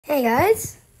Hey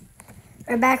guys,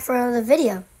 we're back for another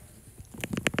video.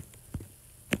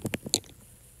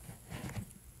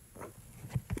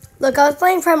 Look, I was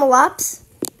playing Primal Ops,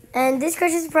 and this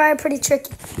question is probably pretty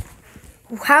tricky.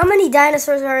 How many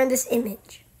dinosaurs are in this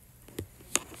image?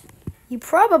 You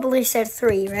probably said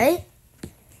 3, right?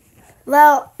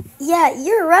 Well, yeah,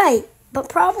 you're right, but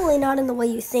probably not in the way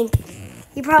you think.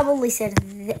 You probably said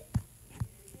the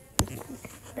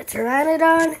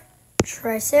Pteranodon,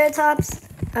 Triceratops,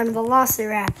 and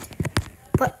Velociraptor.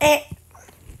 But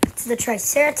it's the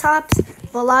Triceratops,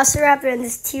 Velociraptor, and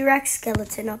this T-Rex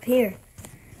skeleton up here.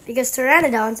 Because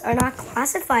Pteranodons are not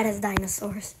classified as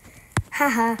dinosaurs.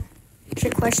 Haha,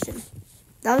 trick question.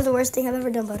 That was the worst thing I've ever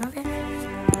done, but okay.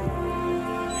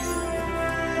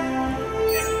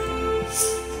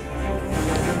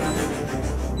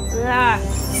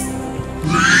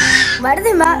 Why did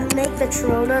they not make the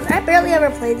Troodon? I barely ever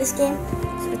played this game,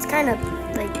 so it's kind of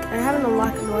like I haven't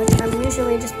unlocked much. I'm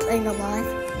usually just playing alive.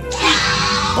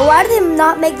 But why did they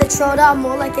not make the Troodon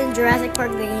more like in Jurassic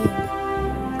Park the game?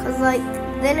 Cause like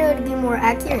then it would be more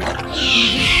accurate.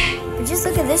 But just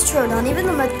look at this Troodon. Even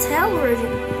the Mattel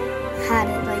version had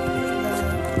it, like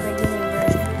the game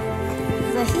version.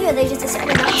 But here they just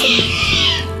decided not to.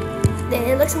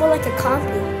 It looks more like a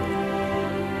company.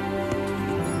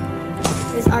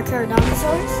 There's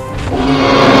Archaeodontosaurus,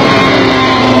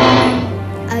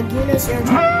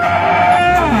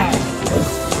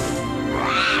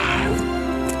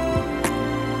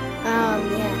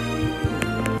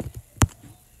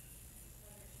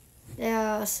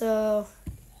 yeah, so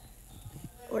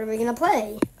what are we gonna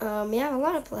play? We have a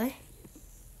lot to play.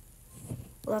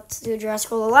 Let's do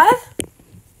Jurassic World Alive.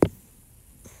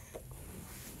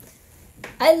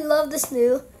 I love this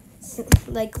new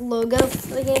like logo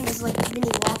for the game. Is like mini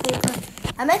wallpaper.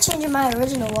 I might change my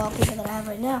original wallpaper that I have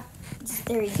right now. It's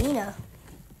Therizino.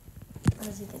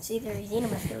 As you can see, Therizino,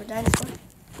 my favorite dinosaur.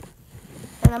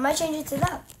 And I might change it to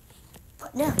that.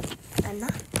 But no, I'm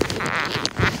not. I'm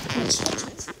gonna change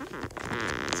it.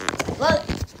 Well,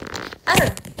 I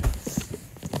don't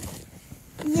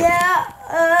know. Yeah,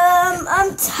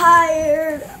 I'm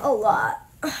tired a lot.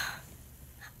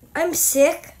 I'm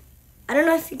sick. I don't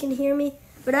know if you can hear me,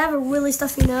 but I have a really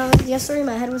stuffy nose. Yesterday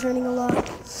my head was hurting a lot.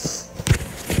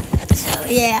 So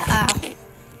yeah.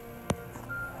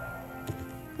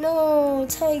 No,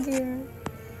 tiger.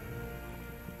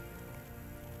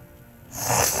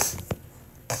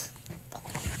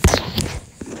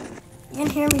 You can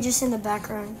hear me just in the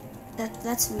background.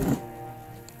 That's me.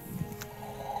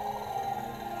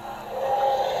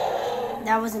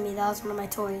 That wasn't me, that was one of my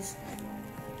toys.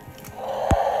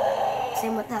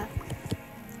 Same with that.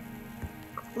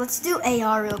 Let's do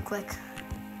AR real quick.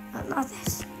 Not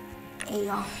this.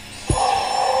 AR.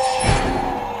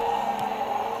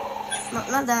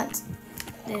 Not that.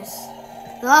 This.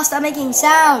 Oh, stop making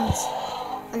sounds.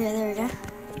 Okay, there we go.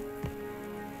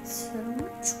 So,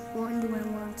 which one do I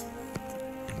want?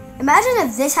 Imagine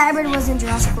if this hybrid was in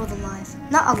Jurassic World Alive.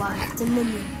 Not Alive,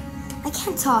 Dominion. I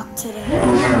can't talk today.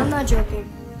 I'm not joking.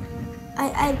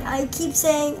 I keep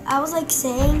saying,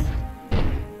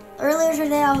 earlier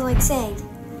today I was like saying,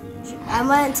 I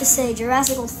wanted to say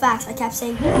Jurassic World Facts. I kept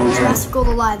saying Jurassic World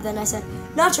Alive. Then I said,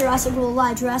 not Jurassic World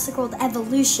Alive, Jurassic World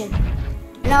Evolution.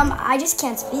 And I just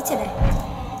can't speak today.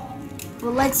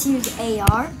 Well, let's use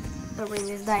AR. I'll bring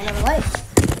this dino to life.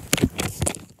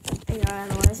 AR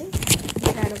analyzing.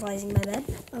 Analyzing my bed.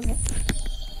 Okay.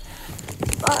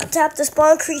 Tap the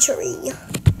spawn creature.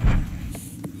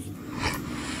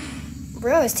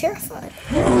 Bro is terrified.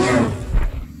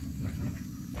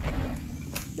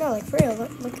 No, like for real.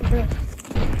 Look at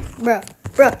bro.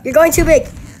 Bro, you're going too big.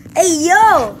 Hey,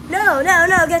 yo! No.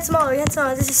 Get smaller.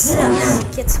 This is sucks.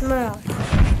 Get smaller.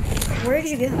 Where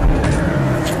did you go? You want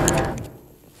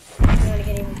to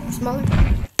get even more smaller?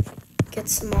 Get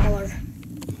smaller.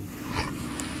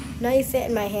 Now you fit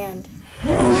in my hand.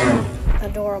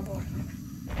 Adorable.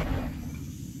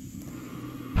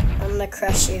 I'm gonna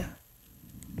crush you.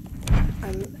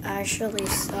 I'm actually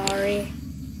sorry,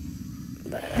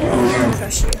 but I'm gonna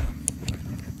crush you.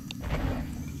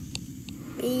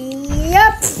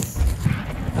 Yep!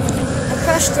 I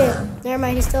crushed him. Never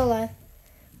mind, he's still alive.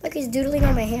 Look, he's doodling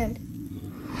on my hand.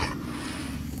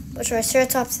 But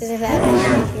Triceratops isn't that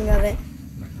thinking of it.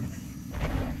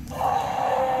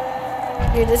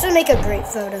 Dude, this would make a great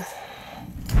photo.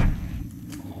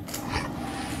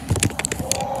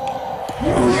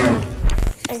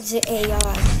 Exit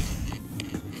AR.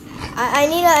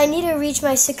 I need to reach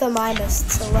my Sycomimus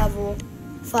to level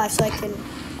 5 so I can.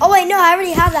 Oh wait, no, I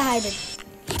already have the hybrid.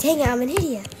 Dang it, I'm an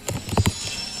idiot.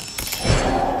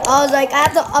 I was like, I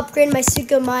have to upgrade my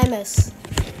Sycomimus.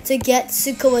 to get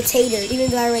Sukoa Tater, even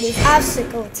though I already have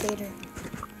Sukoa Tater.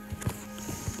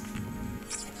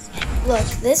 Look,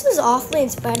 this was awfully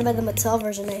inspired by the Mattel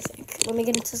version, I think. Let me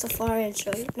get into Safari and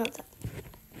show you. Not that.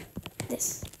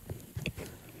 This.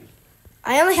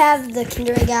 I only have the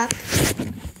Kinder Egg app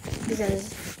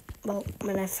because, well,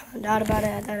 when I found out about it,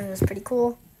 I thought it was pretty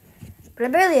cool. But I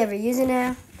barely ever use it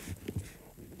now.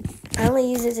 I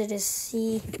only use it to just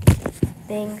see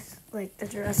things, like the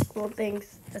Jurassic World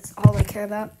things. That's all I care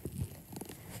about.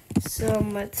 So,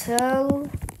 Mattel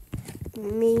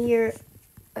Mirror.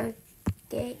 I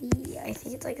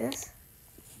think it's like this.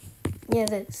 Yeah,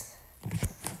 this.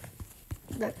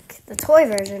 Look, the toy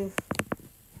version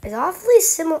is awfully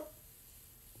similar.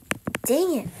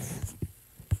 Dang it.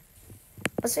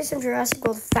 Let's say some Jurassic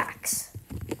World facts.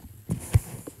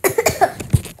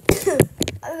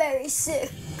 I'm very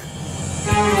sick.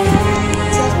 I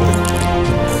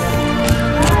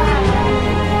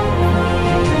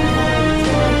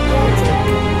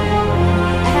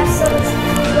have so much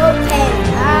throat pain.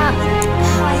 I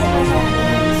hit my head.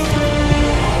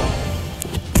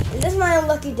 Is this my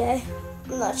unlucky day?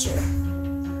 I'm not sure.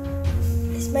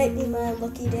 This might be my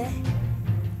unlucky day.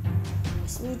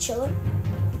 It's me chilling.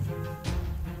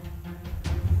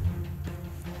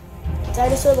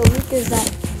 Dinosaur of the week is that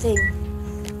thing.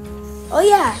 Oh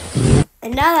yeah!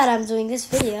 And now that I'm doing this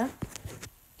video,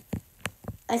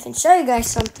 I can show you guys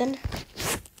something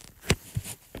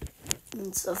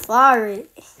in Safari,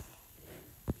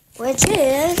 which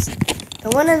is the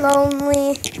one and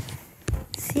only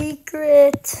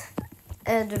Secret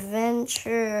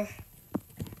Adventure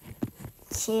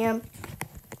Camp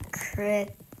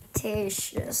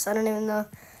Cretaceous. I don't even know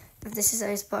if this is how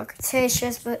you spell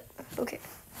Cretaceous, but okay.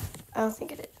 I don't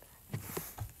think it is.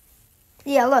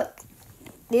 Yeah, look.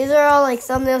 These are all like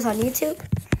thumbnails on YouTube.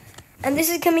 And this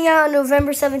is coming out on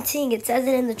November 17th. It says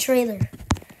it in the trailer.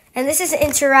 And this is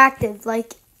interactive.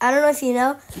 Like, I don't know if you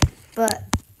know, but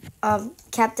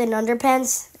Captain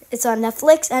Underpants, it's on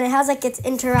Netflix. And it has like its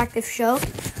interactive show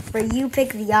where you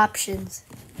pick the options.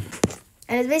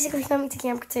 And it's basically coming to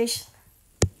Camp Cretaceous.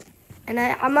 And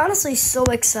I'm honestly so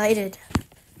excited.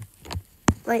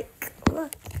 Like,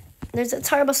 look. There's a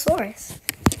Tarbosaurus.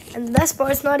 And the best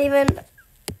part is not even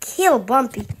Kill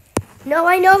Bumpy. No,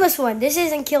 I know this one. This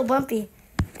isn't Kill Bumpy.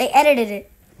 They edited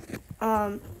it.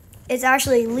 It's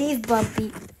actually Leave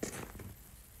Bumpy.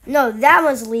 No, that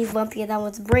one's Leave Bumpy and that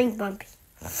one's Bring Bumpy.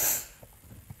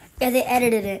 Yeah, they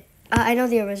edited it. I know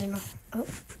the original. Oh,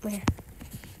 wait.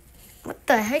 What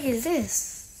the heck is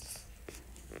this?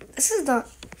 This is not...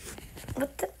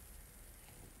 What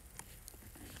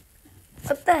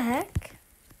the heck?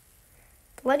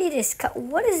 Bloody disgust.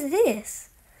 What is this?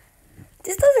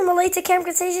 This doesn't relate to Camp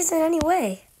Cretaceous in any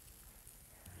way.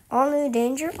 All new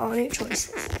danger, all new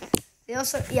choices. They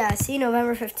also, yeah, see,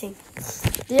 November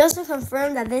 15th. They also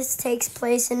confirmed that this takes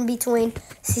place in between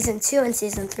Season 2 and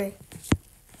Season 3.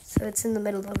 So it's in the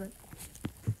middle of it.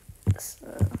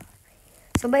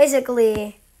 So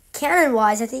basically,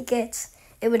 canon-wise, I think it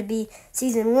would be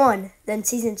Season 1, then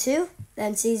Season 2,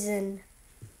 then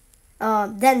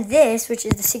then this, which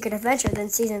is the Secret Adventure, then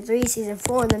Season 3, Season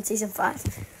 4, and then Season 5.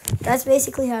 That's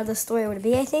basically how the story would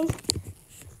be, I think.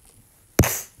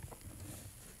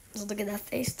 Just look at that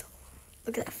face, though.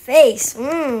 Look at that face.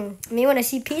 Me when I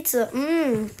see pizza.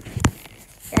 Yeah,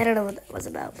 I don't know what that was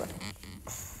about, but...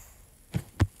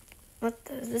 What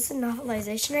the... Is this a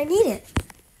novelization? I need it.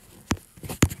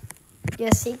 Yeah,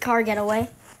 see, Car Getaway.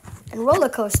 And Roller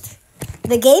Coaster.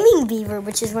 The Gaming Beaver,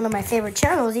 which is one of my favorite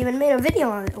channels, even made a video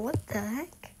on it. What the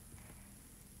heck?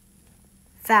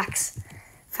 Facts.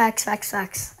 Facts, facts,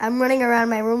 facts. I'm running around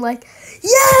my room like,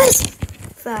 yes!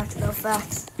 Facts, no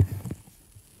facts.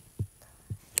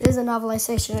 There's a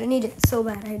novelization. I need it so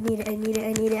bad. I need it, I need it,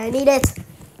 I need it, I need it.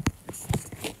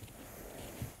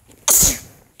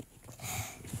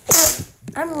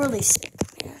 I'm really sick,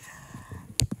 man.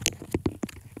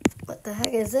 What the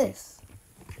heck is this?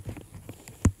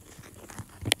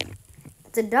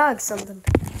 It's a dog something.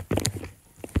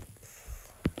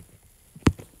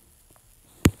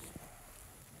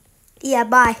 Yeah,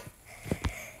 bye.